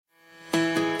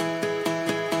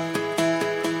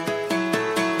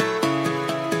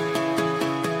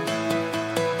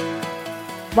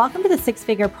Welcome to the Six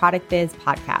Figure Product Biz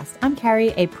podcast. I'm Carrie,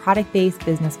 a product-based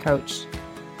business coach.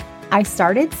 I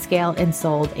started, scaled, and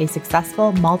sold a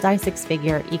successful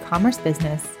multi-six-figure e-commerce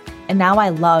business, and now I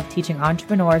love teaching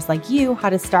entrepreneurs like you how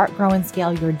to start, grow, and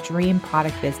scale your dream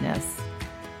product business.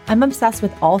 I'm obsessed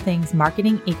with all things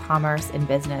marketing, e-commerce, and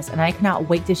business, and I cannot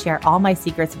wait to share all my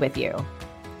secrets with you.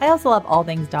 I also love all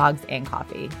things dogs and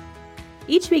coffee.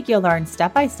 Each week, you'll learn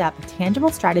step-by-step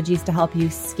tangible strategies to help you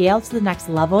scale to the next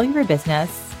level of your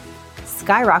business,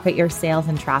 skyrocket your sales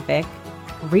and traffic,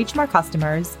 reach more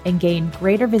customers, and gain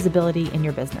greater visibility in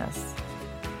your business.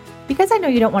 Because I know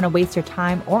you don't want to waste your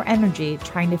time or energy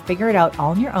trying to figure it out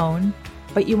all on your own,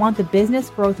 but you want the business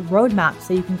growth roadmap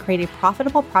so you can create a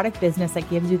profitable product business that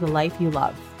gives you the life you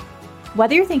love.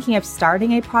 Whether you're thinking of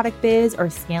starting a product biz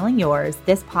or scaling yours,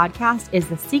 this podcast is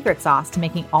the secret sauce to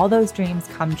making all those dreams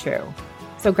come true.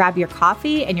 So grab your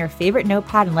coffee and your favorite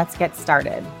notepad and let's get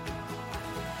started.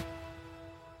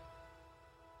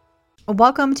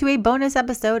 Welcome to a bonus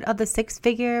episode of the Six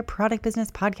Figure Product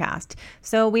Business Podcast.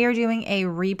 So we are doing a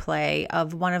replay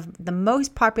of one of the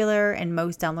most popular and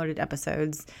most downloaded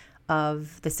episodes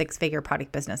of the Six Figure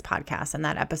Product Business Podcast. And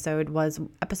that episode was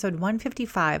episode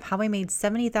 155, how I made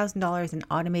 $70,000 in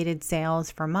automated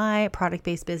sales for my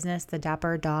product-based business, the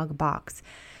Dapper Dog Box.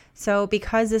 So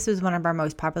because this was one of our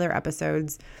most popular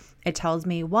episodes, it tells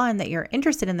me, one, that you're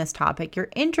interested in this topic. You're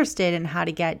interested in how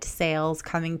to get sales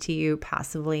coming to you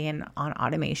passively and on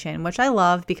automation, which I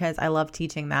love because I love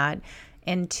teaching that.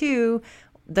 And two,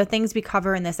 the things we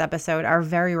cover in this episode are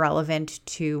very relevant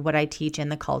to what I teach in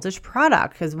the Cultish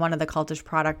product, because one of the Cultish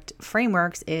product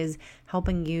frameworks is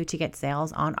helping you to get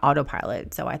sales on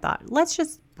autopilot. So I thought, let's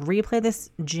just replay this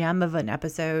gem of an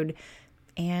episode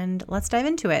and let's dive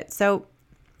into it. So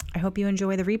I hope you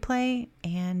enjoy the replay,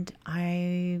 and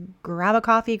I grab a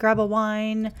coffee, grab a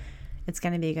wine. It's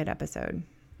going to be a good episode.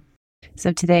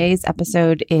 So today's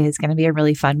episode is going to be a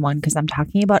really fun one because I'm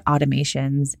talking about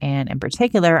automations, and in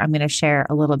particular, I'm going to share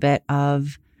a little bit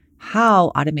of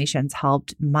how automations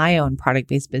helped my own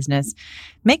product-based business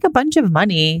make a bunch of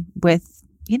money with,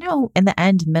 in the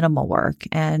end, minimal work.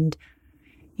 And,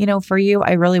 for you,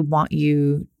 I really want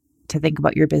you to think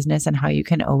about your business and how you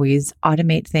can always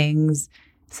automate things,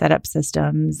 set up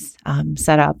systems,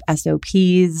 set up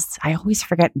SOPs. I always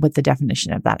forget what the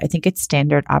definition of that. I think it's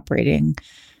standard operating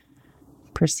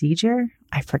procedure.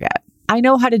 I forget. I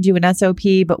know how to do an SOP,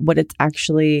 but what it's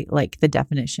actually like, the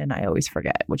definition, I always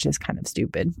forget, which is kind of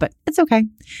stupid, but it's okay.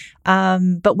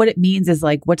 But what it means is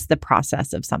like, what's the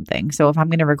process of something? So if I'm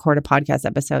going to record a podcast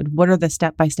episode, what are the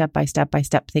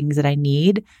step-by-step things that I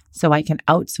need so I can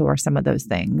outsource some of those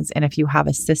things? And if you have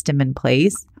a system in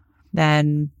place,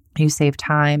 then you save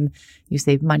time, you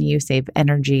save money, you save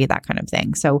energy, that kind of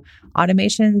thing. So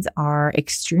automations are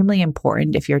extremely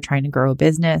important if you're trying to grow a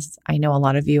business. I know a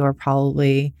lot of you are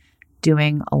probably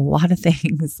doing a lot of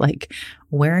things like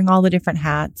wearing all the different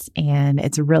hats, and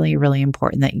it's really, really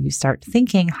important that you start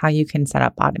thinking how you can set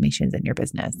up automations in your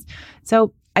business.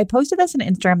 So I posted this on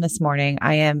Instagram this morning.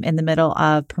 I am in the middle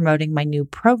of promoting my new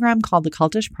program called the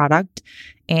Cultish product.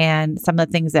 And some of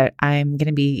the things that I'm going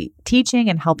to be teaching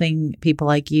and helping people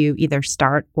like you either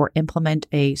start or implement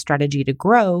a strategy to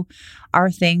grow are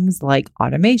things like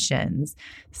automations,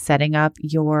 setting up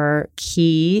your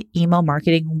key email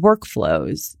marketing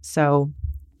workflows. So,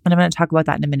 and I'm going to talk about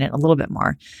that in a minute, a little bit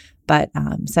more, but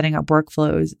setting up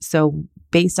workflows. So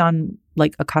based on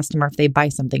like a customer, if they buy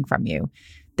something from you,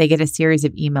 they get a series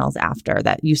of emails after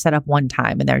that you set up one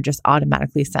time and they're just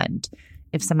automatically sent.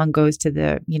 If someone goes to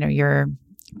the, your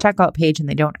checkout page and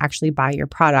they don't actually buy your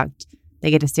product, they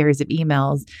get a series of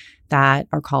emails that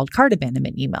are called cart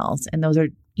abandonment emails. And those are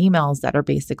emails that are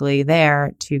basically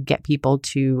there to get people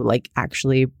to like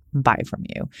actually buy from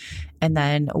you. And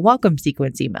then welcome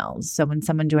sequence emails. So when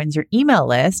someone joins your email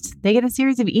list, they get a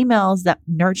series of emails that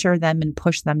nurture them and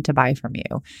push them to buy from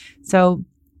you. So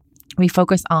we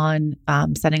focus on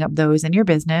setting up those in your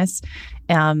business.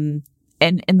 And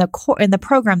in the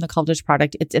program, the Cultish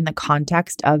product, it's in the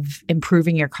context of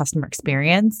improving your customer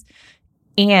experience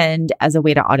and as a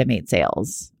way to automate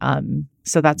sales.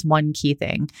 So that's one key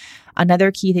thing. Another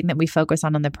key thing that we focus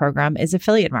on the program is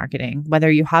affiliate marketing.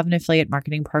 Whether you have an affiliate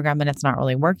marketing program and it's not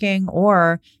really working,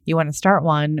 or you want to start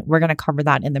one, we're going to cover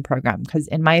that in the program. Because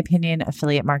in my opinion,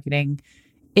 affiliate marketing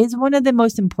is one of the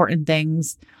most important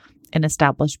things an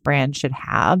established brand should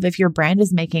have. If your brand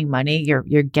is making money,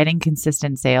 you're getting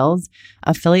consistent sales,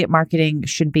 affiliate marketing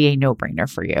should be a no-brainer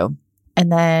for you.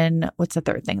 And then what's the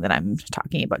third thing that I'm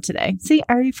talking about today? See,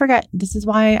 I already forget. This is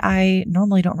why I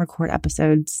normally don't record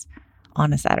episodes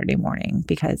on a Saturday morning,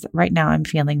 because right now I'm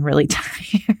feeling really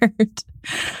tired.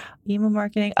 Email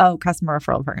marketing. Oh, customer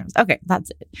referral programs. Okay,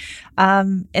 that's it.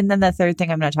 And then the third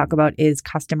thing I'm going to talk about is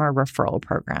customer referral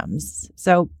programs.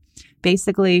 So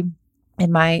basically,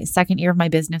 in my second year of my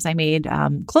business, I made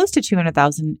close to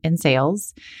 200,000 in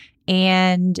sales.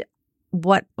 And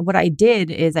what I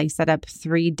did is I set up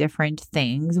 3 different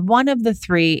things. One of the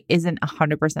 3 isn't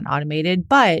 100% automated,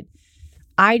 but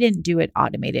I didn't do it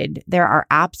automated. There are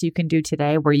apps you can do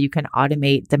today where you can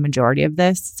automate the majority of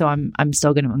this. So I'm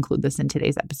still going to include this in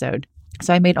today's episode.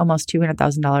 So I made almost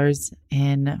 $200,000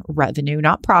 in revenue,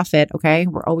 not profit. Okay.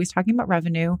 We're always talking about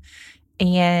revenue.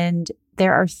 And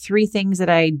there are 3 things that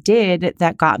I did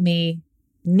that got me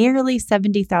nearly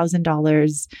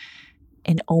 $70,000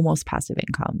 in almost passive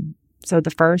income. So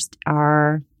the first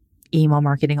are email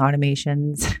marketing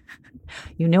automations.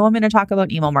 You know, I'm going to talk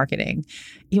about email marketing.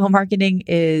 Email marketing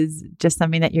is just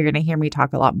something that you're going to hear me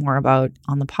talk a lot more about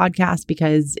on the podcast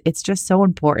because it's just so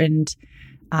important.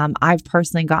 I've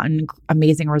personally gotten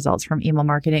amazing results from email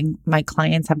marketing. My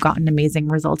clients have gotten amazing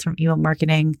results from email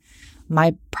marketing.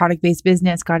 My product-based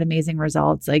business got amazing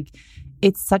results. Like,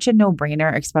 it's such a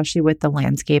no-brainer, especially with the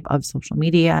landscape of social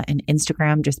media and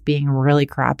Instagram just being really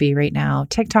crappy right now,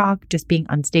 TikTok just being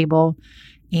unstable,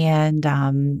 and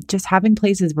just having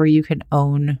places where you can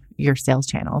own your sales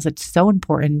channels. It's so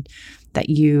important that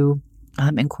you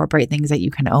incorporate things that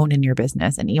you can own in your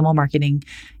business, and email marketing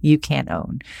you can't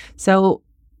own. So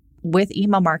with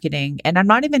email marketing, and I'm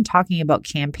not even talking about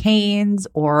campaigns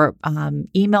or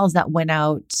emails that went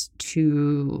out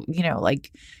to,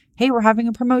 like, hey, we're having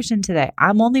a promotion today.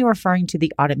 I'm only referring to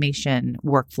the automation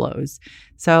workflows.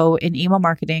 So in email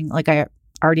marketing, like I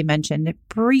already mentioned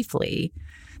briefly,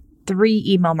 3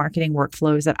 email marketing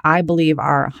workflows that I believe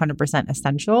are 100%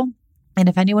 essential. And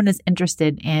if anyone is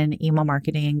interested in email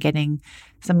marketing and getting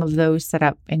some of those set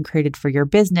up and created for your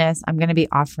business, I'm going to be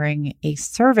offering a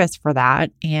service for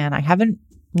that. And I haven't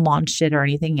launched it or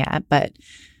anything yet, but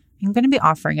I'm going to be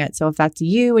offering it. So if that's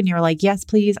you and you're like, yes,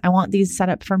 please, I want these set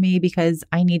up for me because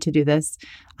I need to do this,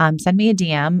 send me a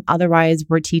DM. Otherwise,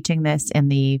 we're teaching this in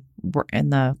the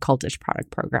Cultish product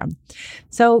program.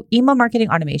 So email marketing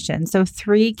automation. So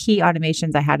 3 key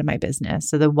automations I had in my business.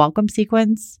 So the welcome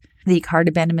sequence, the cart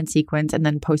abandonment sequence, and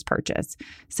then post-purchase.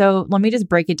 So let me just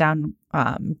break it down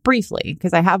briefly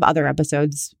because I have other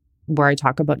episodes where I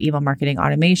talk about email marketing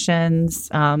automations.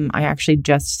 I actually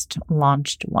just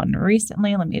launched one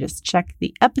recently. Let me just check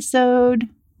the episode.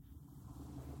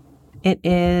 It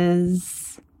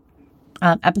is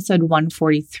episode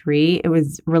 143. It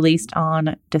was released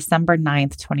on December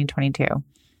 9th, 2022.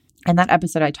 And that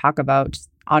episode, I talk about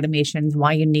automations,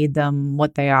 why you need them,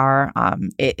 what they are.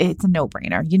 It's a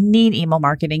no-brainer. You need email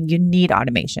marketing. You need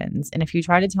automations. And if you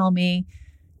try to tell me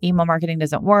email marketing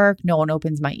doesn't work, no one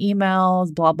opens my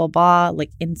emails, blah, blah, blah, like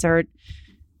insert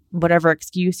whatever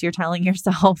excuse you're telling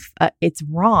yourself, it's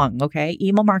wrong, okay?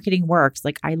 Email marketing works.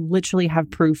 Like, I literally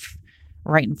have proof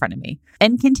right in front of me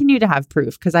and continue to have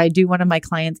proof because I do one of my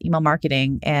clients' email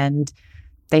marketing and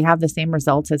they have the same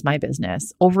results as my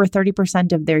business. Over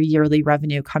 30% of their yearly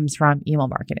revenue comes from email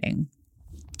marketing.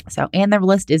 So, and their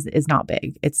list is not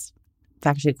big. It's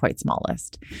actually quite small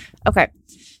list. Okay.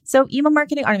 So email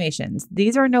marketing automations,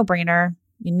 these are a no-brainer.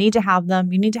 You need to have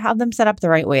them. You need to have them set up the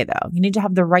right way though. You need to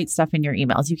have the right stuff in your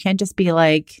emails. You can't just be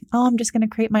like, oh, I'm just going to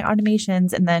create my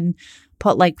automations and then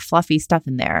put like fluffy stuff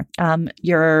in there.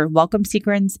 Your welcome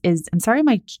sequence is, and sorry,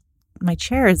 my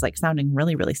chair is like sounding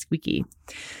really, really squeaky.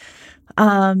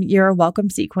 Your welcome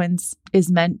sequence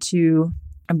is meant to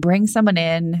bring someone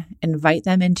in, invite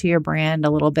them into your brand a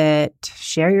little bit,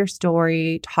 share your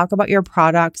story, talk about your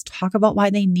products, talk about why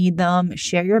they need them,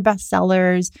 share your best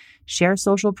sellers, share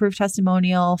social proof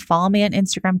testimonial, follow me on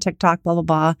Instagram, TikTok, blah, blah,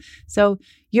 blah. So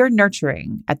you're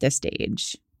nurturing at this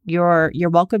stage. Your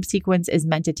welcome sequence is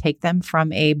meant to take them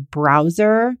from a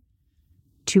browser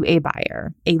to a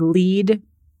buyer, a lead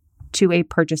to a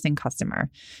purchasing customer.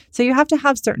 So you have to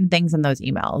have certain things in those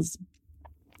emails.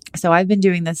 So I've been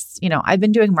doing this, I've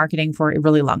been doing marketing for a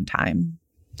really long time.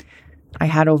 I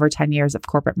had over 10 years of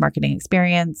corporate marketing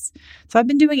experience. So I've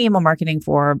been doing email marketing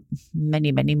for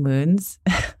many, many moons.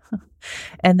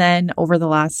 And then over the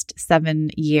last 7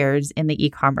 years in the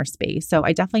e-commerce space. So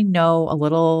I definitely know a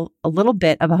little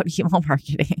bit about email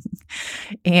marketing.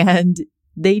 And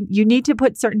you need to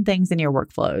put certain things in your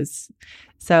workflows.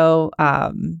 So,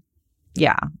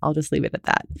 yeah, I'll just leave it at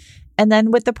that. And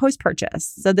then with the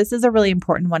post-purchase. So this is a really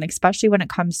important one, especially when it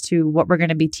comes to what we're going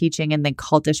to be teaching in the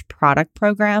Cultish product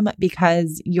program,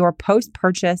 because your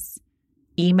post-purchase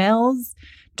emails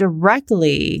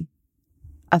directly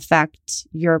affect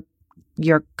your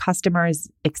customer's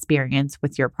experience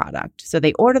with your product. So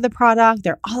they order the product,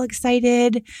 they're all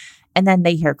excited, and then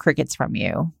they hear crickets from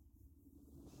you.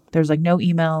 There's like no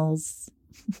emails,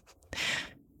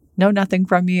 no nothing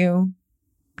from you.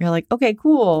 You're like, okay,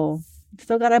 cool.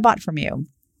 Still glad I bought from you.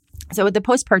 So with the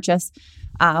post-purchase,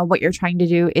 what you're trying to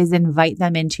do is invite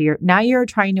them now you're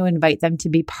trying to invite them to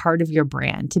be part of your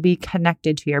brand, to be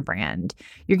connected to your brand.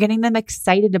 You're getting them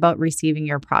excited about receiving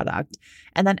your product.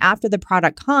 And then after the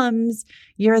product comes,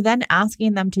 you're then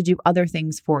asking them to do other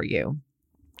things for you.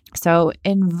 So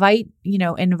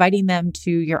inviting them to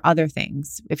your other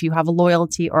things. If you have a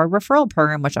loyalty or a referral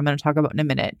program, which I'm going to talk about in a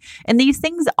minute. And these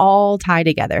things all tie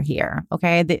together here.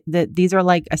 Okay. These are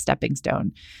like a stepping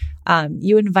stone.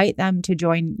 You invite them to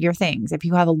join your things. If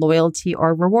you have a loyalty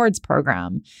or rewards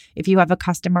program, if you have a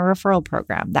customer referral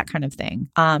program, that kind of thing.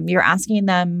 You're asking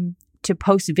them to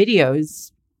post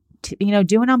videos, to,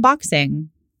 do an unboxing.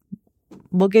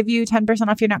 We'll give you 10%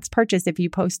 off your next purchase if you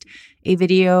post a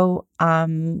video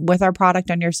with our product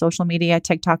on your social media,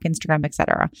 TikTok, Instagram,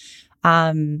 etc.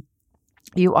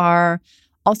 You are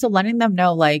also letting them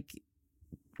know, like,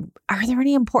 are there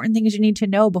any important things you need to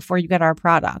know before you get our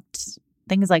product?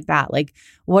 Things like that. Like,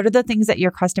 what are the things that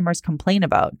your customers complain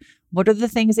about? What are the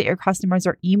things that your customers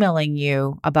are emailing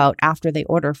you about after they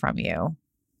order from you?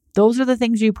 Those are the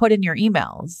things you put in your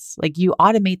emails. Like, you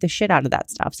automate the shit out of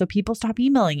that stuff. So people stop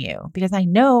emailing you, because I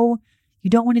know you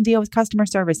don't want to deal with customer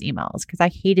service emails, because I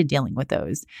hated dealing with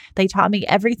those. They taught me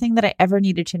everything that I ever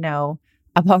needed to know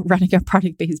about running a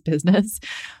product-based business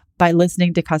by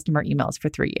listening to customer emails for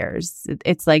 3 years.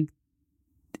 It's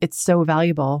so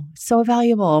valuable,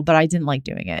 but I didn't like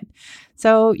doing it.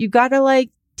 So you got to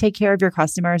take care of your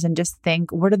customers and just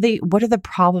think, what are the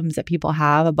problems that people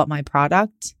have about my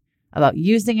product? About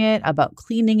using it, about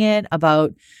cleaning it,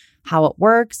 about how it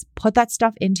works. Put that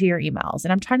stuff into your emails.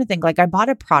 And I'm trying to think, I bought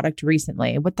a product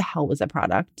recently. What the hell was the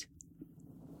product?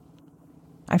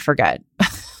 I forget.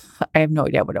 I have no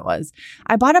idea what it was.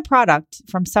 I bought a product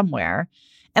from somewhere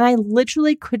and I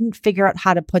literally couldn't figure out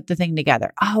how to put the thing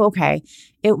together. Oh, okay.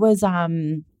 It was,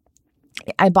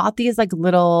 I bought these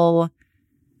little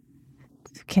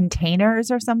containers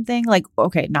or something,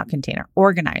 not container,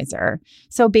 organizer.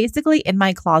 So basically in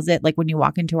my closet, when you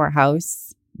walk into our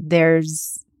house,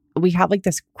 we have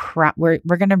this crap, we're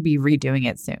going to be redoing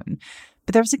it soon,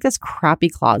 but there's this crappy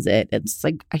closet. It's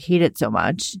I hate it so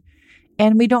much.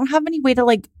 And we don't have any way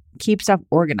to keep stuff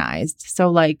organized.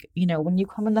 So when you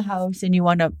come in the house and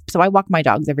so I walk my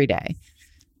dogs every day.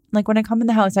 When I come in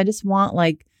the house, I just want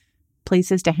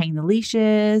places to hang the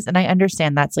leashes. And I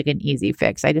understand that's an easy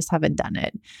fix. I just haven't done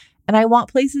it. And I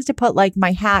want places to put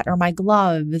my hat or my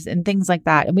gloves and things like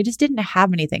that. And we just didn't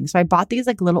have anything. So I bought these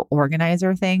little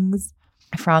organizer things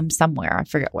from somewhere. I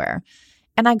forget where.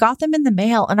 And I got them in the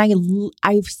mail. And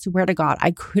I swear to God, I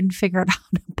couldn't figure out how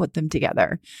to put them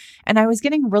together. And I was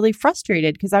getting really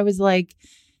frustrated because I was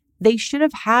they should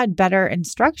have had better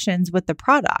instructions with the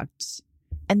product.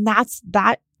 And that's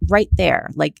that right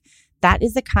there. That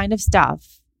is the kind of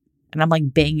stuff, and I'm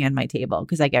banging on my table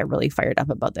because I get really fired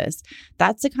up about this.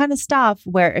 That's the kind of stuff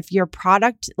where if your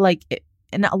product,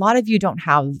 and a lot of you don't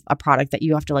have a product that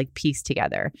you have to piece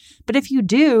together. But if you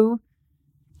do,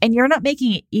 and you're not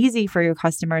making it easy for your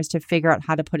customers to figure out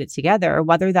how to put it together,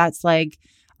 whether that's a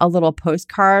little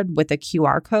postcard with a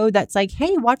QR code that's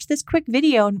hey, watch this quick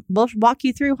video and we'll walk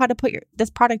you through how to put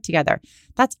this product together.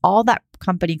 That's all that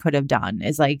company could have done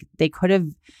is they could have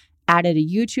added a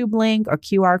YouTube link or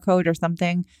QR code or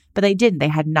something, but they didn't. They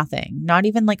had nothing, not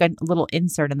even a little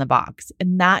insert in the box.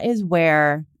 And that is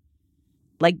where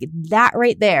that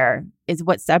right there is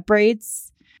what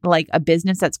separates a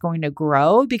business that's going to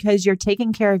grow, because you're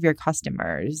taking care of your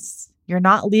customers. You're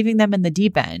not leaving them in the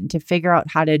deep end to figure out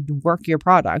how to work your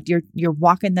product. You're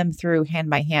walking them through hand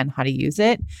by hand how to use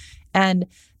it. And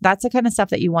that's the kind of stuff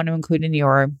that you want to include in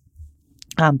your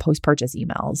post-purchase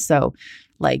emails. So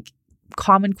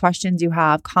common questions you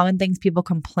have, common things people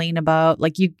complain about,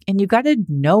 you got to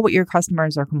know what your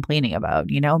customers are complaining about,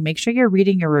 make sure you're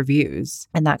reading your reviews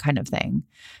and that kind of thing.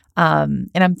 And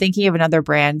I'm thinking of another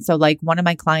brand. So one of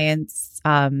my clients,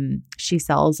 she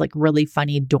sells really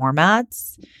funny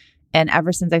doormats. And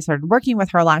ever since I started working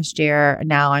with her last year,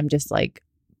 now I'm just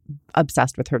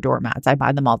obsessed with her doormats. I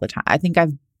buy them all the time. I think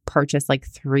I've purchased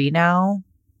 3 now.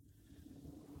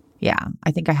 Yeah, I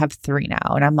think I have 3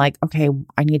 now. And I'm okay,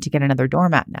 I need to get another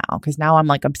doormat now, because now I'm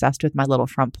obsessed with my little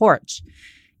front porch.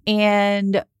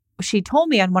 And she told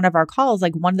me on one of our calls,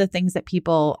 one of the things that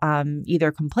people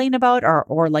either complain about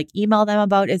or email them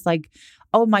about is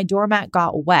oh, my doormat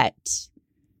got wet.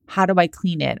 How do I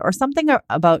clean it? Or something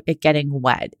about it getting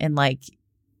wet. And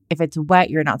if it's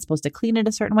wet, you're not supposed to clean it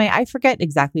a certain way. I forget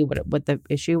exactly what the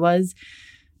issue was.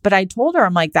 But I told her,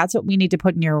 I'm like, that's what we need to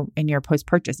put in your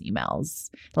post-purchase emails.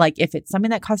 Like if it's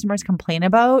something that customers complain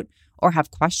about or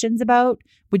have questions about,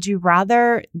 would you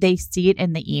rather they see it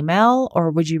in the email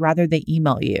or would you rather they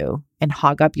email you and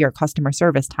hog up your customer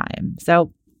service time?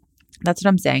 So that's what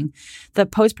I'm saying. The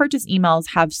post-purchase emails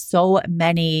have so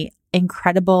many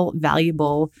incredible,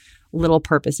 valuable little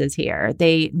purposes here.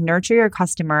 They nurture your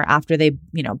customer after they,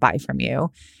 buy from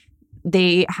you.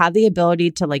 They have the ability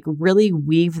to like really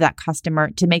weave that customer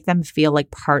to make them feel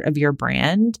like part of your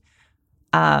brand.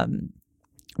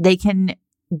 They can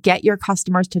get your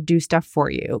customers to do stuff for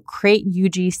you, create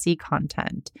UGC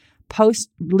content,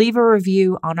 leave a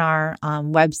review on our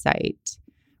website,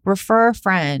 refer a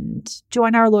friend,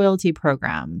 join our loyalty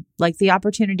program. Like the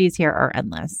opportunities here are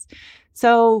endless.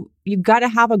 So you've got to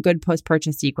have a good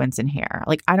post-purchase sequence in here.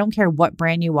 Like I don't care what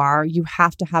brand you are, you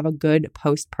have to have a good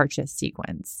post-purchase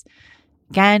sequence.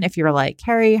 Again, if you're like,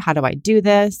 Carrie, how do I do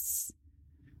this?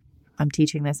 I'm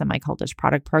teaching this in my Cultish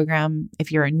product program.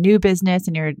 If you're a new business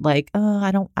and you're like,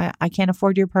 oh, I can't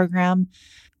afford your program,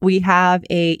 we have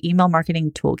a email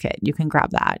marketing toolkit. You can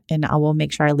grab that, and I will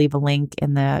make sure I leave a link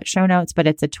in the show notes. But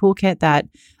it's a toolkit that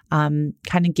kind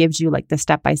of gives you like the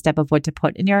step-by-step of what to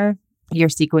put in your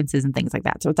sequences and things like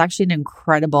that. So it's actually an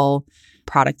incredible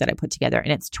product that I put together,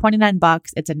 and it's $29.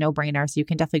 It's a no-brainer. So you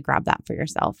can definitely grab that for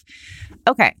yourself.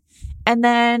 Okay. And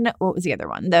then what was the other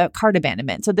one? The cart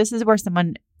abandonment. So this is where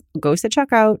someone goes to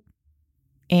checkout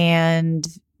and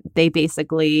they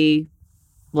basically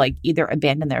like either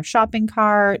abandon their shopping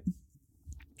cart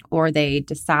or they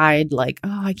decide like,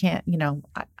 oh, I can't,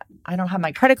 I don't have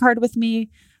my credit card with me.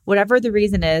 Whatever the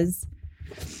reason is,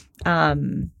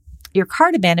 your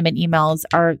cart abandonment emails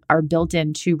are built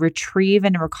in to retrieve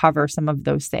and recover some of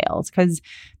those sales because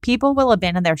people will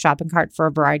abandon their shopping cart for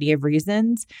a variety of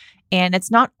reasons. And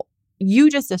it's not,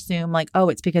 you just assume like, oh,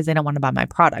 it's because they don't want to buy my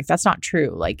product. That's not true.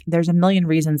 Like there's a million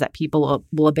reasons that people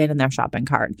will abandon their shopping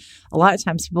cart. A lot of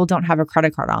times people don't have a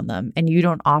credit card on them and you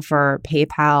don't offer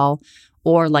PayPal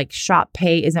or like Shop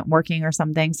Pay isn't working or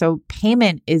something. So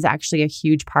payment is actually a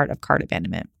huge part of cart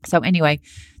abandonment. So anyway,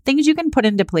 things you can put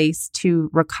into place to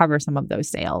recover some of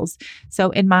those sales. So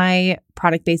in my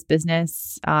product-based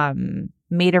business,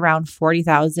 made around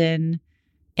 40,000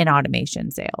 in automation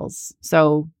sales.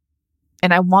 So,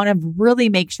 and I want to really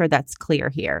make sure that's clear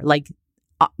here, like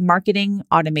marketing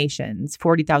automations,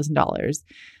 $40,000.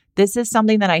 This is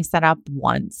something that I set up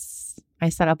once. I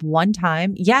set up one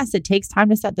time. Yes, it takes time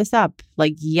to set this up.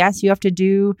 Like, yes, you have to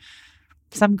do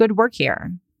some good work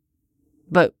here.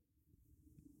 But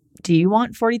do you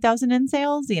want 40,000 in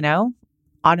sales,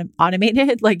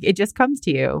 automated? Like it just comes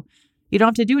to you. You don't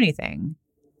have to do anything.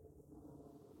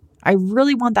 I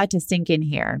really want that to sink in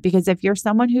here because if you're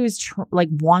someone who's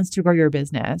wants to grow your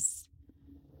business,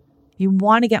 you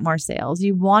want to get more sales,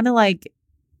 you want to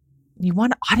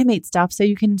automate stuff so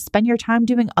you can spend your time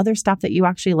doing other stuff that you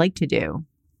actually like to do.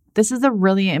 This is a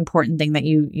really important thing that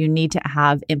you need to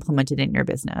have implemented in your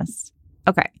business.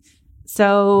 Okay.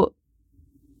 So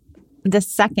the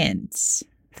second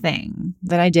thing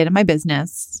that I did in my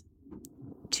business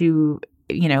to,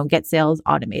 get sales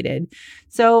automated.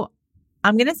 So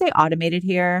I'm going to say automated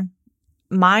here.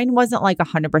 Mine wasn't like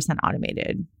 100%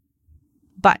 automated,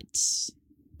 but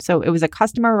so it was a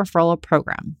customer referral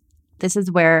program. This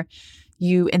is where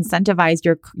you incentivize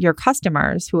your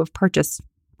customers who have purchased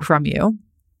from you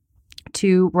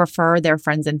to refer their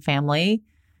friends and family.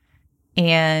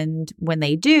 And when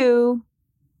they do,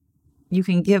 you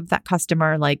can give that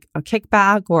customer like a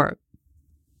kickback or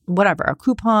whatever, a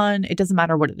coupon. It doesn't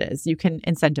matter what it is. You can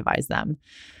incentivize them.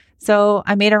 So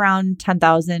I made around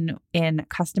 10,000 in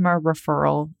customer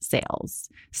referral sales.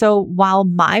 So while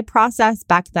my process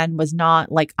back then was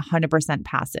not like 100%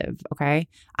 passive, okay,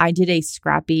 I did a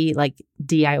scrappy like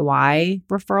DIY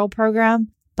referral program.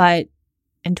 But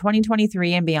in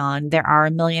 2023 and beyond, there are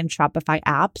a million Shopify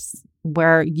apps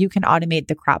where you can automate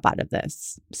the crap out of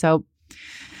this. So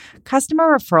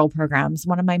customer referral programs,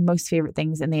 one of my most favorite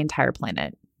things in the entire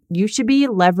planet. You should be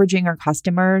leveraging our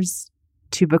customers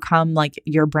to become like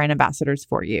your brand ambassadors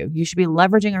for you. You should be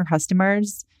leveraging our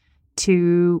customers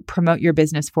to promote your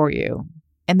business for you.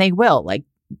 And they will. Like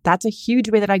that's a huge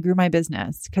way that I grew my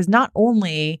business because not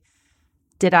only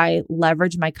did I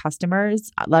leverage my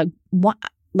customers,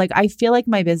 I feel like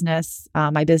my business,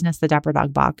 the Dapper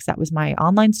Dog Box, that was my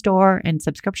online store and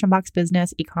subscription box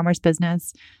business, e-commerce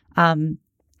business, a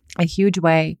huge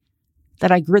way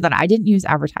that I grew that I didn't use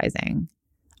advertising.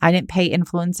 I didn't pay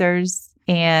influencers.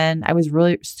 And I was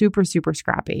really super, super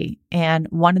scrappy. And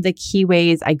one of the key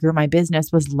ways I grew my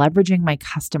business was leveraging my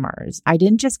customers. I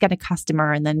didn't just get a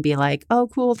customer and then be like, oh,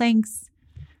 cool, thanks.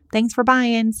 Thanks for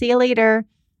buying. See you later.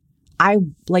 I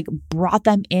like brought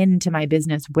them into my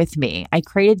business with me. I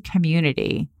created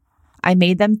community. I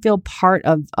made them feel part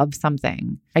of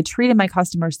something. I treated my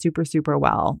customers super, super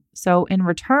well. So in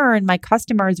return, my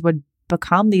customers would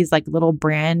become these like little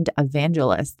brand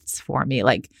evangelists for me,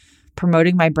 like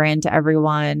promoting my brand to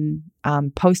everyone,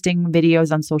 posting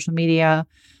videos on social media,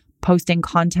 posting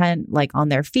content like on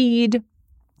their feed,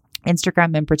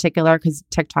 Instagram in particular, because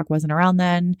TikTok wasn't around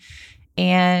then.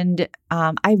 And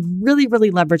I really,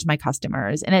 really leveraged my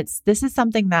customers. And this is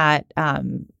something that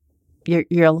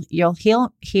you'll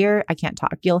hear, I can't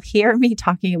talk. You'll hear me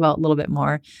talking about a little bit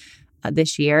more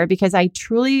this year, because I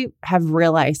truly have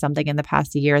realized something in the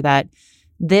past year, that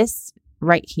this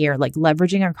right here, like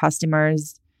leveraging our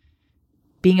customers,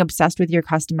 being obsessed with your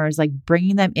customers, like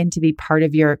bringing them in to be part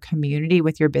of your community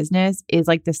with your business, is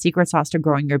like the secret sauce to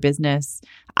growing your business.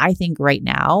 I think right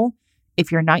now,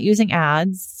 if you're not using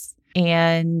ads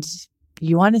and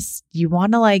you want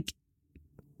to like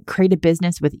create a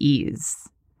business with ease.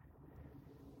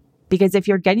 Because if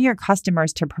you're getting your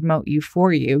customers to promote you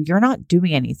for you, you're not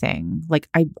doing anything. Like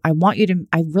I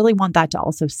really want that to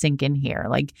also sink in here.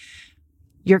 Like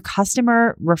your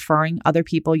customer referring other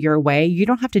people your way, you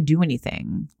don't have to do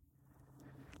anything.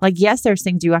 Like, yes, there's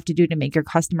things you have to do to make your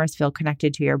customers feel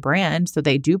connected to your brand so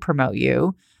they do promote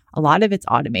you. A lot of it's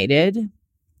automated.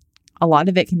 A lot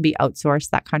of it can be outsourced,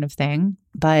 that kind of thing.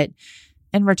 But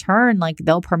in return, like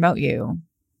they'll promote you.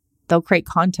 They'll create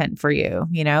content for you,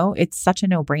 it's such a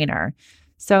no-brainer.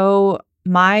 So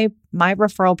my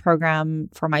referral program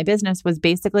for my business was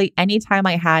basically anytime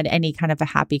I had any kind of a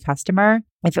happy customer,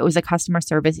 if it was a customer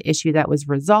service issue that was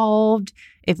resolved,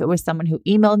 if it was someone who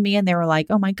emailed me and they were like,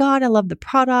 oh my God, I love the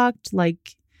product,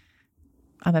 like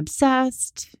I'm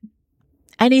obsessed,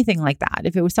 anything like that.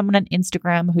 If it was someone on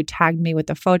Instagram who tagged me with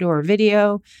a photo or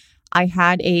video, I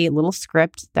had a little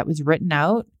script that was written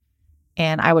out.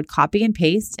 And I would copy and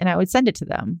paste and I would send it to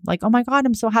them. Like, oh my God,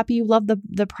 I'm so happy you love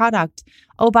the product.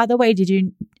 Oh, by the way, did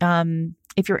you,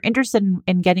 if you're interested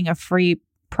in getting a free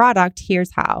product, here's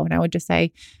how. And I would just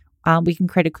say, we can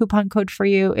create a coupon code for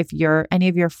you. If any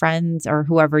of your friends or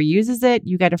whoever uses it,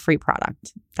 you get a free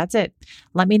product. That's it.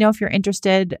 Let me know if you're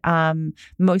interested.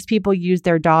 Most people use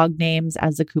their dog names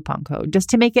as a coupon code just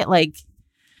to make it like,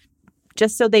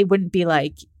 just so they wouldn't be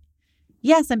like,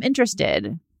 yes, I'm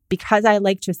interested. Because I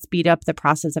like to speed up the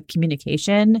process of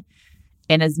communication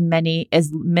and as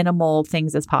minimal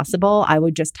things as possible, I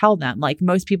would just tell them, like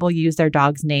most people use their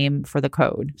dog's name for the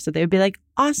code. So they would be like,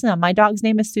 awesome, my dog's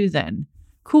name is Susan.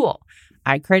 Cool.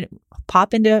 I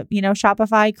pop into,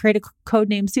 Shopify, create a code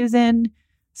name Susan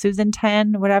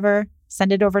 10, whatever,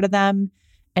 send it over to them.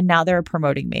 And now they're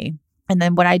promoting me. And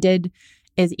then what I did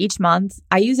is each month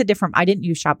I didn't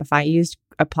use Shopify. I used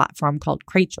a platform called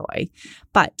Cratejoy.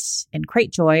 But in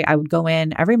Cratejoy, I would go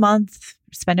in every month,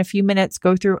 spend a few minutes,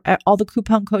 go through all the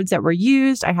coupon codes that were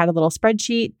used. I had a little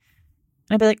spreadsheet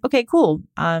and I'd be like, okay, cool.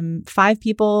 5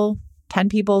 people, 10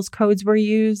 people's codes were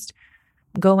used.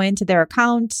 Go into their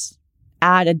account,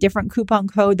 add a different coupon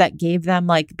code that gave them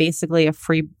like basically a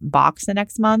free box the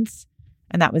next month.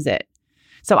 And that was it.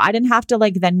 So I didn't have to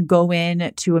like then go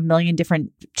in to a million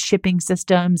different shipping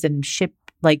systems and ship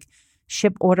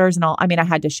orders and all. I mean, I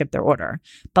had to ship their order,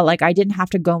 but like I didn't have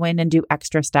to go in and do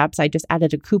extra steps. I just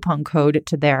added a coupon code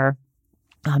to their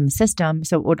system.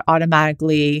 So it would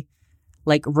automatically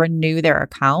like renew their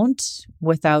account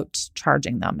without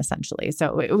charging them essentially.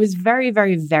 So it was very,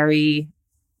 very, very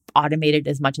automated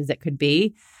as much as it could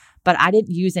be, but I didn't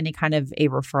use any kind of a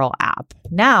referral app.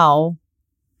 Now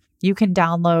you can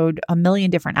download a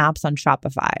million different apps on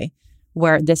Shopify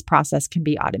where this process can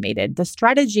be automated. The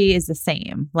strategy is the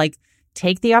same. Like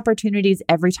take the opportunities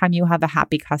every time you have a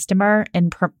happy customer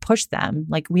and push them.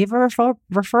 Like we have a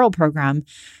referral program.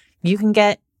 You can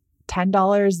get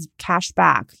 $10 cash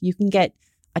back. You can get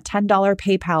a $10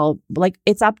 PayPal. Like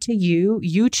it's up to you.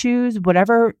 You choose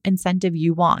whatever incentive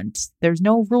you want. There's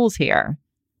no rules here.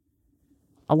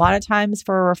 A lot of times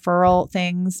for referral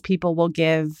things, people will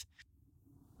give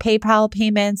PayPal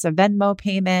payments, a Venmo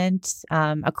payment,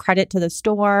 a credit to the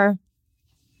store,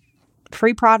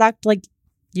 free product. Like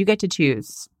you get to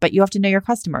choose, but you have to know your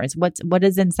customers. What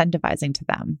is incentivizing to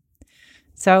them?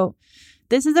 So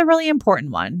this is a really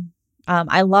important one.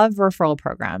 I love referral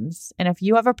programs. And if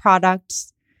you have a product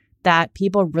that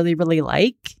people really, really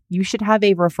like, you should have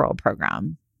a referral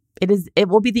program. It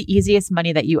will be the easiest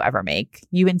money that you ever make.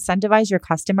 You incentivize your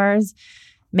customers,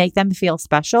 make them feel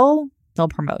special, they'll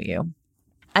promote you.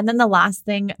 And then the last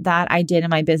thing that I did in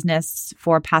my business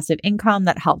for passive income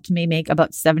that helped me make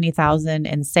about $70,000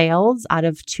 in sales out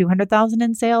of $200,000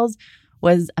 in sales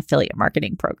was affiliate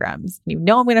marketing programs. You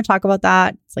know I'm going to talk about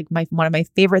that. It's like one of my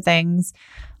favorite things,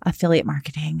 affiliate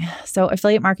marketing. So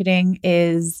affiliate marketing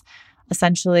is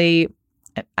essentially,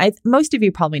 most of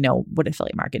you probably know what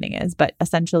affiliate marketing is, but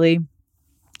essentially,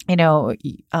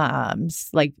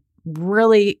 like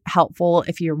really helpful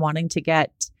if you're wanting to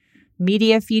get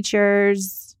media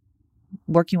features,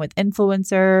 working with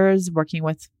influencers, working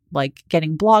with like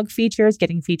getting blog features,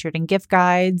 getting featured in gift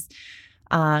guides,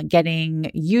 getting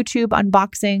YouTube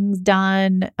unboxings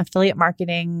done. Affiliate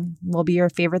marketing will be your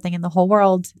favorite thing in the whole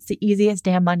world. It's the easiest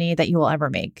damn money that you will ever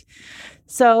make.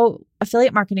 So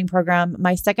affiliate marketing program,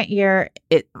 my second year,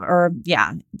 about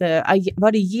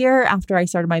a year after I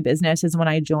started my business is when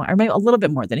I joined, or maybe a little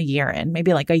bit more than a year in,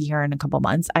 maybe like a year and a couple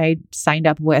months, I signed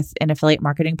up with an affiliate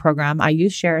marketing program. I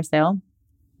used ShareASale,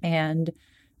 and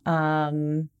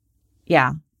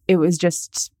it was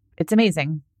just, it's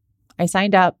amazing. I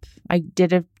signed up, I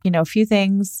did a few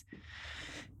things,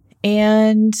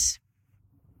 and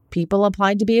people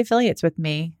applied to be affiliates with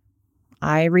me.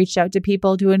 I reached out to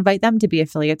people to invite them to be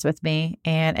affiliates with me,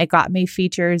 and it got me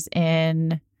features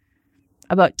in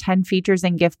about 10 features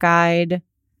in Gift Guide.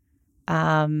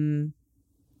 I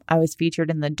was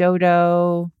featured in the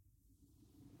Dodo,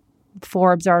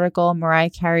 Forbes article,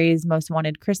 Mariah Carey's Most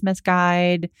Wanted Christmas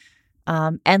Guide,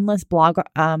 endless blog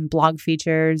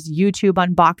features, YouTube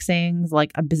unboxings,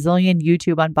 like a bazillion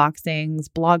YouTube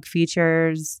unboxings, blog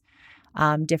features,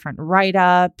 different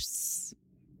write-ups,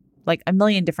 like a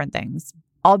million different things,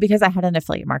 all because I had an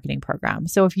affiliate marketing program.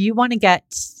 So if you want to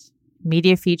get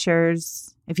media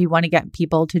features, if you want to get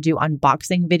people to do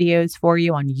unboxing videos for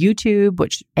you on YouTube,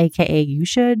 which AKA you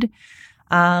should,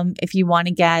 if you want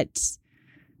to get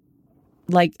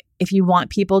if you want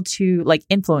people to like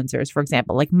influencers, for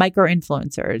example, like micro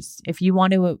influencers, if you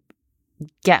want to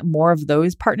get more of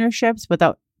those partnerships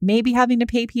without maybe having to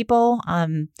pay people,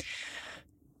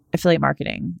 affiliate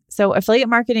marketing. So affiliate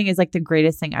marketing is like the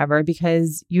greatest thing ever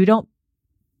because you don't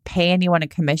pay anyone a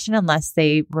commission unless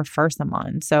they refer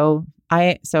someone. So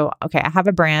I have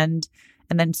a brand,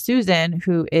 and then Susan,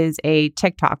 who is a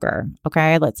TikToker.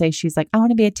 Okay. Let's say she's like, I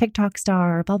want to be a TikTok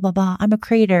star, blah, blah, blah. I'm a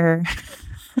creator.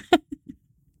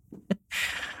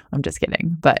 I'm just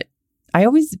kidding. But I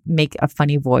always make a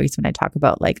funny voice when I talk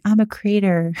about like, I'm a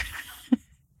creator.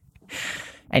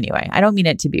 Anyway, I don't mean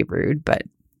it to be rude, but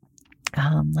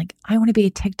like, I want to be a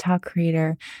TikTok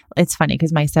creator. It's funny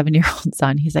because my 7-year-old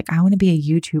son, he's like, I want to be a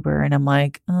YouTuber. And I'm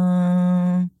like,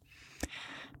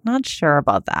 not sure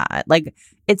about that. Like,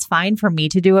 it's fine for me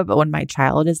to do it. But when my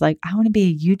child is like, I want to be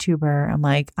a YouTuber, I'm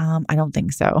like, I don't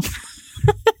think so.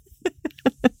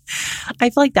 I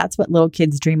feel like that's what little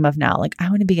kids dream of now. Like, I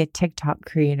want to be a TikTok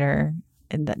creator.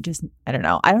 And that just, I don't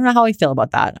know. I don't know how I feel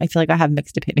about that. I feel like I have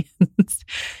mixed opinions.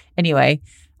 Anyway,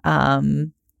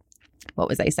 what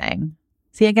was I saying?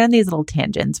 See, I get on these little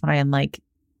tangents when I am like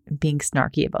being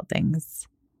snarky about things.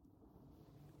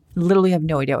 Literally have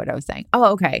no idea what I was saying.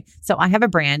 Oh, okay. So I have a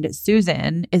brand.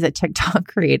 Susan is a TikTok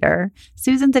creator.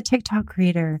 Susan's a TikTok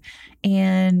creator,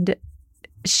 and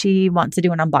she wants to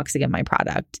do an unboxing of my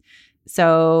product.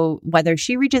 So whether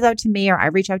she reaches out to me or I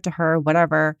reach out to her,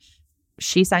 whatever,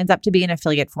 she signs up to be an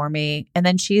affiliate for me. And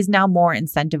then she's now more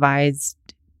incentivized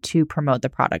to promote the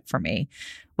product for me.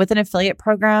 With an affiliate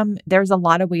program, there's a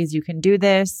lot of ways you can do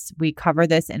this. We cover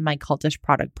this in my Cultish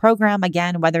product program.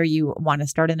 Again, whether you want to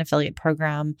start an affiliate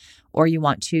program or you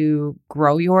want to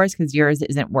grow yours because yours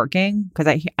isn't working.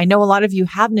 Because I know a lot of you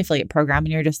have an affiliate program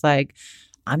and you're just like,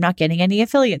 I'm not getting any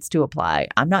affiliates to apply.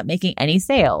 I'm not making any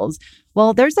sales.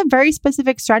 Well, there's a very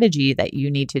specific strategy that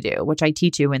you need to do, which I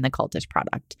teach you in the Cultish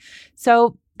product.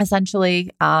 So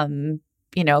essentially,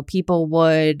 people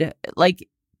would like,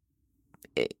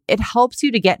 it helps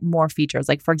you to get more features.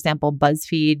 Like, for example,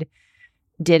 BuzzFeed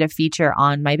did a feature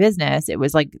on my business. It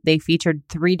was like they featured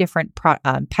 3 different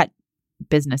pet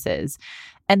businesses.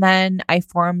 And then I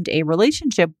formed a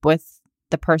relationship with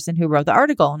the person who wrote the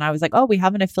article. And I was like, oh, we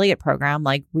have an affiliate program.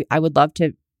 Like, I would love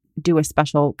to do a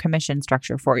special commission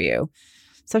structure for you.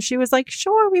 So she was like,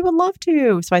 sure, we would love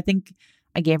to. So I think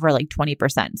I gave her like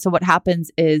 20%. So what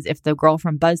happens is if the girl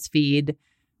from BuzzFeed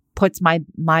puts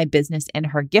my business in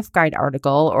her gift guide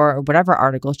article or whatever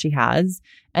article she has,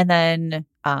 and then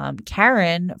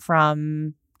Karen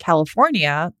from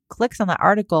California clicks on that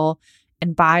article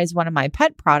and buys one of my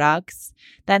pet products,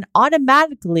 then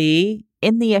automatically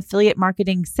in the affiliate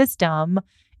marketing system,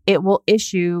 it will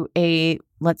issue a,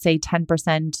 let's say,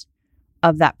 10%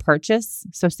 of that purchase.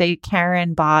 So say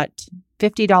Karen bought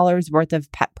 $50 worth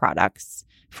of pet products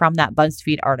from that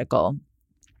BuzzFeed article.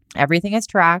 Everything is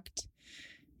tracked.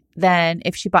 Then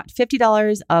if she bought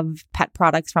 $50 of pet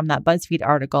products from that BuzzFeed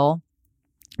article,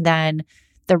 then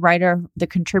the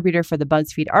contributor for the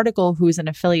BuzzFeed article, who's an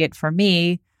affiliate for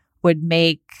me, would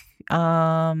make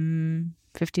 $50.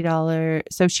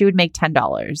 So she would make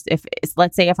 $10.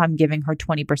 Let's say if I'm giving her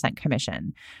 20%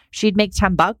 commission, she'd make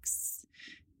 $10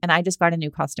 and I just got a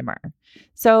new customer.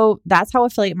 So that's how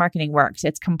affiliate marketing works.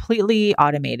 It's completely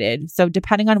automated. So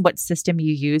depending on what system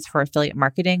you use for affiliate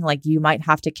marketing, like you might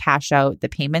have to cash out the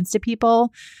payments to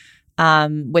people.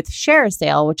 With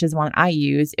ShareASale, which is one I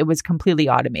use, it was completely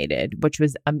automated, which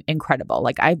was incredible.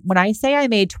 Like when I say I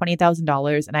made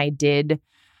 $20,000 and I did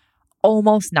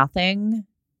almost nothing,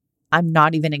 I'm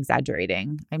not even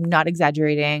exaggerating. I'm not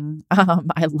exaggerating.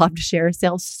 I loved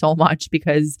ShareASale so much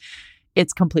because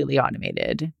it's completely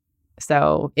automated.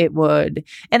 So it would,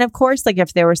 and of course, like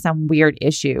if there was some weird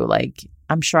issue, like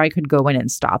I'm sure I could go in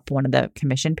and stop one of the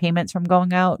commission payments from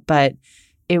going out, but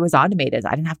it was automated. I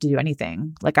didn't have to do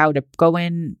anything. Like I would go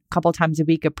in a couple times a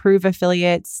week, approve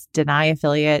affiliates, deny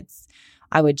affiliates.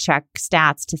 I would check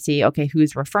stats to see, okay,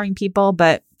 who's referring people.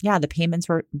 But yeah, the payments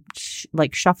were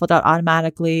like shuffled out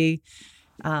automatically.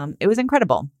 It was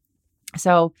incredible.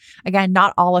 So again,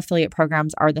 not all affiliate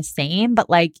programs are the same, but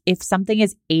like if something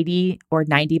is 80 or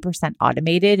 90%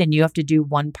 automated and you have to do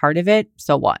one part of it,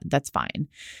 so what? That's fine.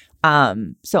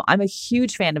 So I'm a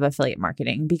huge fan of affiliate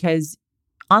marketing because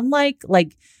unlike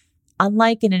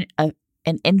in an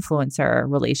influencer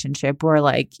relationship where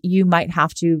like you might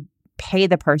have to pay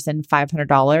the person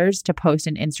 $500 to post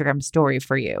an Instagram story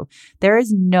for you, there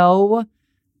is no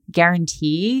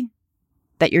guarantee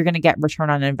that you're going to get return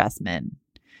on investment.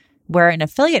 Where an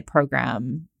affiliate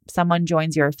program, someone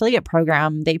joins your affiliate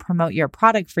program, they promote your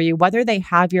product for you, whether they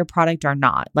have your product or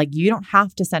not. Like you don't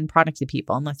have to send product to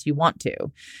people unless you want to.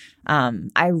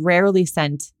 I rarely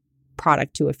sent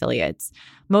product to affiliates.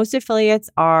 Most affiliates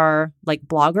are like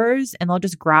bloggers and they'll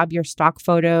just grab your stock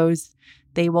photos.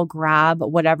 They will grab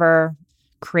whatever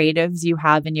creatives you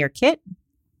have in your kit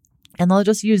and they'll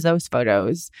just use those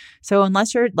photos. So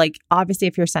unless you're like, obviously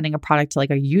if you're sending a product to like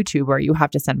a YouTuber, you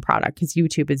have to send product because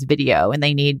YouTube is video and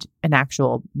they need an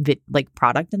actual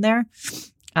product in there.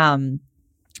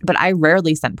 But I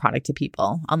rarely send product to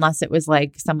people unless it was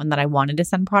like someone that I wanted to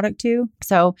send product to.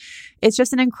 So it's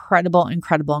just an incredible,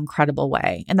 incredible, incredible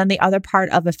way. And then the other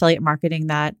part of affiliate marketing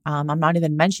that I'm not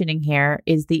even mentioning here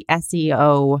is the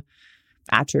SEO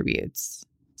attributes.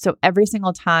 So every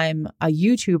single time a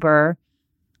YouTuber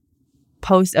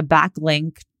posts a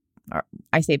backlink, or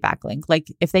I say backlink, like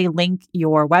if they link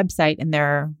your website in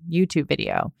their YouTube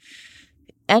video,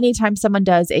 anytime someone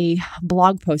does a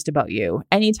blog post about you,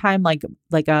 anytime like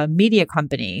a media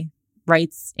company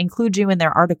includes you in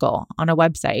their article on a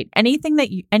website,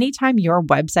 anytime your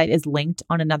website is linked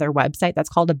on another website, that's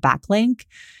called a backlink.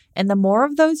 And the more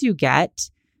of those you get,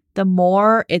 the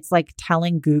more it's like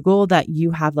telling Google that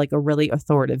you have like a really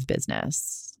authoritative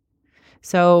business.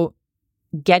 So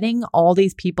getting all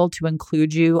these people to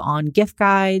include you on gift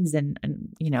guides and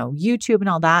YouTube and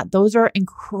all that, those are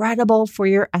incredible for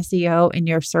your SEO and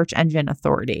your search engine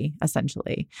authority,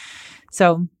 essentially.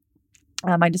 So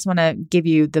I just want to give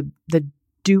you the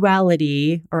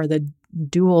duality or the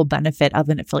dual benefit of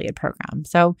an affiliate program.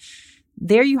 So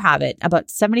there you have it, about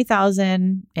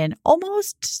 70,000 and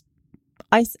almost.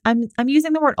 I'm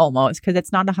using the word almost because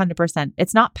it's not 100%.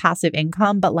 It's not passive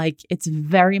income, but like it's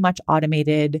very much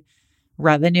automated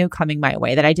revenue coming my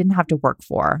way that I didn't have to work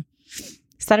for.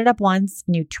 Set it up once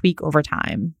and you tweak over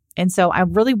time. And so I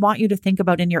really want you to think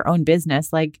about in your own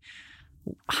business, like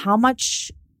how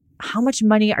much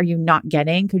money are you not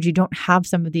getting because you don't have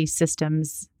some of these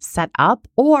systems set up,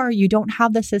 or you don't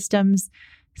have the systems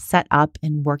set up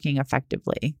and working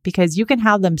effectively, because you can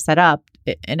have them set up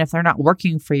and if they're not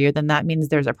working for you, then that means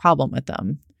there's a problem with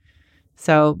them.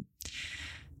 So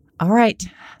all right,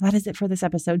 that is it for this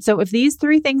episode. So if these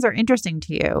 3 things are interesting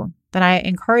to you, then I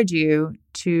encourage you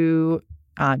to,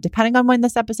 depending on when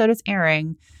this episode is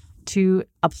airing, to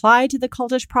apply to the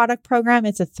Cultish Product Program.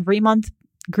 It's a 3-month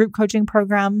group coaching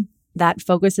program that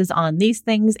focuses on these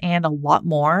things and a lot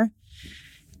more.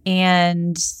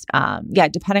 And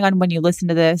depending on when you listen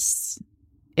to this,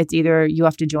 it's either you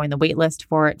have to join the wait list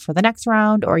for it for the next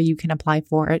round, or you can apply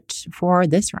for it for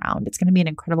this round. It's going to be an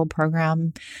incredible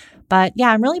program. But yeah,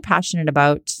 I'm really passionate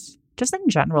about just in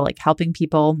general, like helping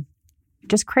people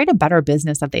just create a better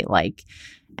business that they like.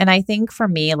 And I think for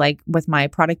me, like with my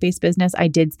product-based business, I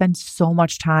did spend so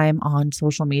much time on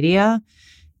social media.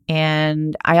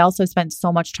 And I also spent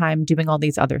so much time doing all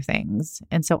these other things.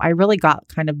 And so I really got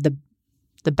kind of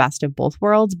the best of both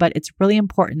worlds. But it's really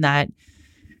important that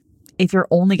if you're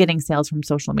only getting sales from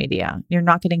social media, you're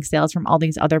not getting sales from all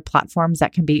these other platforms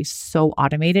that can be so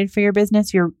automated for your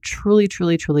business, you're truly,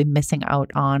 truly, truly missing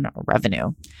out on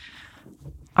revenue.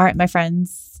 All right, my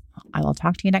friends, I will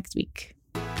talk to you next week.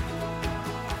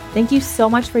 Thank you so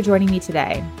much for joining me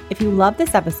today. If you love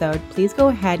this episode, please go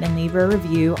ahead and leave a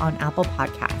review on Apple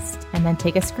Podcasts and then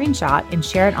take a screenshot and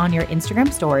share it on your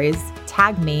Instagram stories.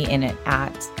 Tag me in it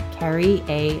at Carrie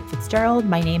A. Fitzgerald.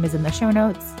 My name is in the show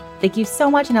notes. Thank you so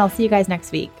much, and I'll see you guys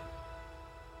next week.